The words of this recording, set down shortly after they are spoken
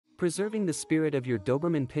Preserving the spirit of your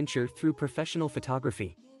Doberman Pinscher through professional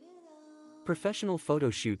photography. Professional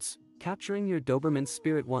photoshoots, capturing your Doberman's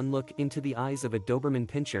spirit. One look into the eyes of a Doberman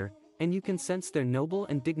Pinscher, and you can sense their noble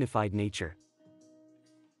and dignified nature.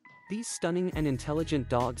 These stunning and intelligent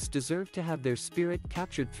dogs deserve to have their spirit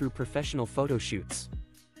captured through professional photoshoots.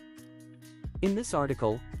 In this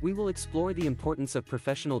article, we will explore the importance of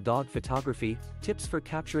professional dog photography, tips for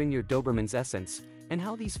capturing your Doberman's essence, and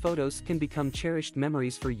how these photos can become cherished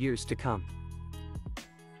memories for years to come.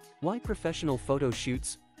 Why professional photo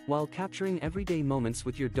shoots? While capturing everyday moments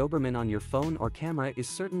with your Doberman on your phone or camera is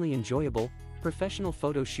certainly enjoyable, professional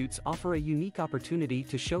photo shoots offer a unique opportunity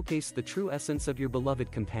to showcase the true essence of your beloved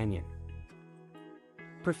companion.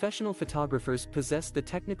 Professional photographers possess the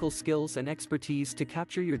technical skills and expertise to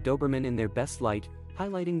capture your Doberman in their best light,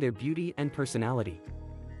 highlighting their beauty and personality.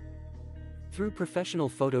 Through professional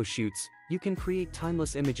photo shoots, you can create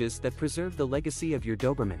timeless images that preserve the legacy of your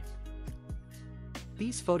Doberman.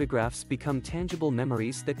 These photographs become tangible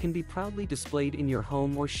memories that can be proudly displayed in your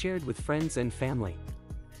home or shared with friends and family.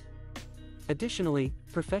 Additionally,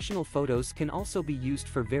 professional photos can also be used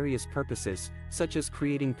for various purposes, such as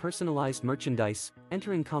creating personalized merchandise,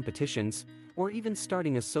 entering competitions, or even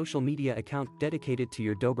starting a social media account dedicated to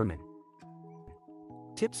your Doberman.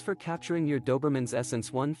 Tips for capturing your Doberman's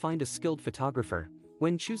essence. 1. Find a skilled photographer.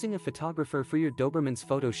 When choosing a photographer for your Doberman's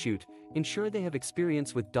photo shoot, ensure they have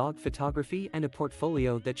experience with dog photography and a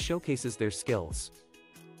portfolio that showcases their skills.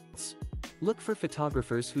 Look for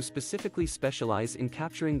photographers who specifically specialize in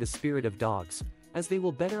capturing the spirit of dogs, as they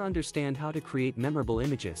will better understand how to create memorable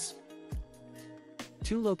images.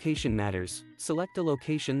 2. Location matters. Select a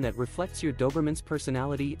location that reflects your Doberman's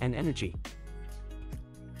personality and energy.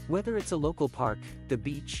 Whether it's a local park, the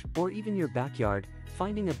beach, or even your backyard,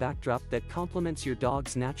 finding a backdrop that complements your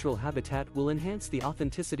dog's natural habitat will enhance the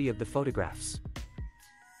authenticity of the photographs.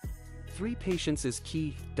 3. Patience is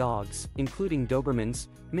key. Dogs, including Dobermans,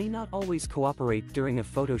 may not always cooperate during a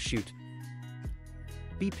photo shoot.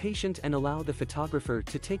 Be patient and allow the photographer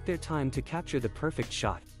to take their time to capture the perfect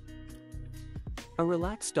shot. A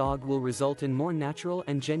relaxed dog will result in more natural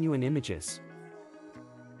and genuine images.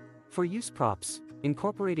 For use props,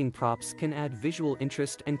 incorporating props can add visual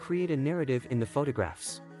interest and create a narrative in the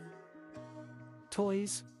photographs.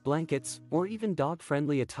 Toys, blankets, or even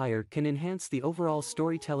dog-friendly attire can enhance the overall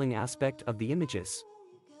storytelling aspect of the images.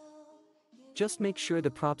 Just make sure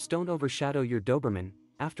the props don't overshadow your Doberman.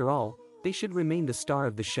 After all, they should remain the star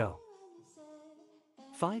of the show.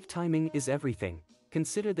 5. Timing is everything.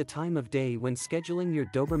 Consider the time of day when scheduling your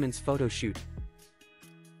Doberman's photo shoot.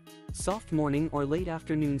 Soft morning or late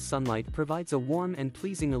afternoon sunlight provides a warm and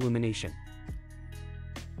pleasing illumination.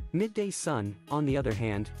 Midday sun, on the other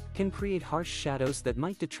hand, can create harsh shadows that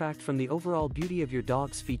might detract from the overall beauty of your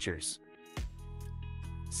dog's features.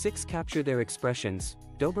 6. Capture their expressions.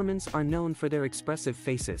 Dobermans are known for their expressive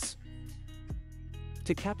faces.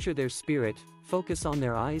 To capture their spirit, focus on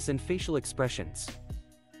their eyes and facial expressions.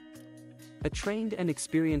 A trained and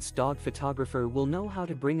experienced dog photographer will know how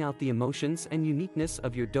to bring out the emotions and uniqueness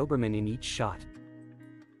of your Doberman in each shot.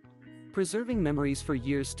 Preserving memories for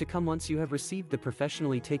years to come. Once you have received the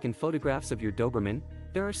professionally taken photographs of your Doberman,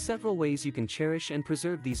 there are several ways you can cherish and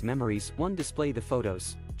preserve these memories. 1. Display the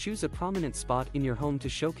photos. Choose a prominent spot in your home to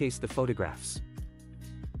showcase the photographs.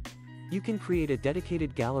 You can create a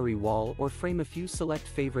dedicated gallery wall or frame a few select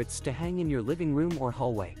favorites to hang in your living room or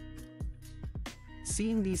hallway.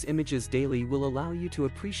 Seeing these images daily will allow you to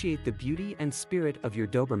appreciate the beauty and spirit of your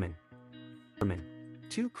Doberman.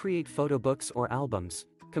 2. Create photo books or albums.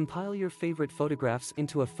 Compile your favorite photographs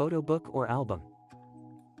into a photo book or album.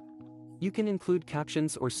 You can include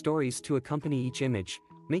captions or stories to accompany each image,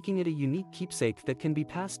 making it a unique keepsake that can be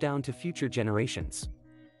passed down to future generations.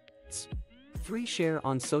 3. Share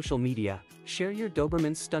on social media. Share your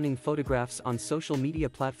Doberman's stunning photographs on social media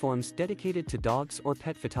platforms dedicated to dogs or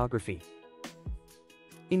pet photography.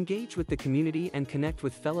 Engage with the community and connect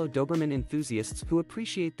with fellow Doberman enthusiasts who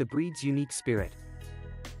appreciate the breed's unique spirit.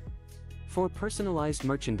 4. Personalized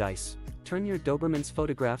merchandise. Turn your Doberman's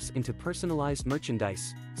photographs into personalized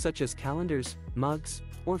merchandise, such as calendars, mugs,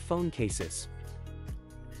 or phone cases.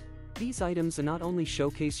 These items not only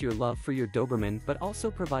showcase your love for your Doberman but also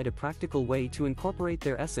provide a practical way to incorporate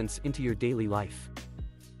their essence into your daily life.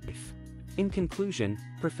 In conclusion,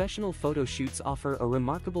 professional photo shoots offer a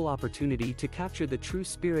remarkable opportunity to capture the true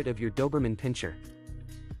spirit of your Doberman Pinscher.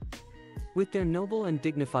 With their noble and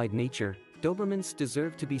dignified nature, Dobermans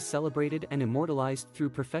deserve to be celebrated and immortalized through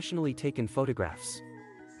professionally taken photographs.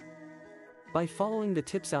 By following the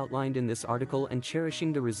tips outlined in this article and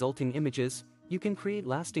cherishing the resulting images, you can create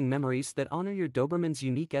lasting memories that honor your Doberman's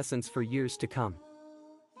unique essence for years to come.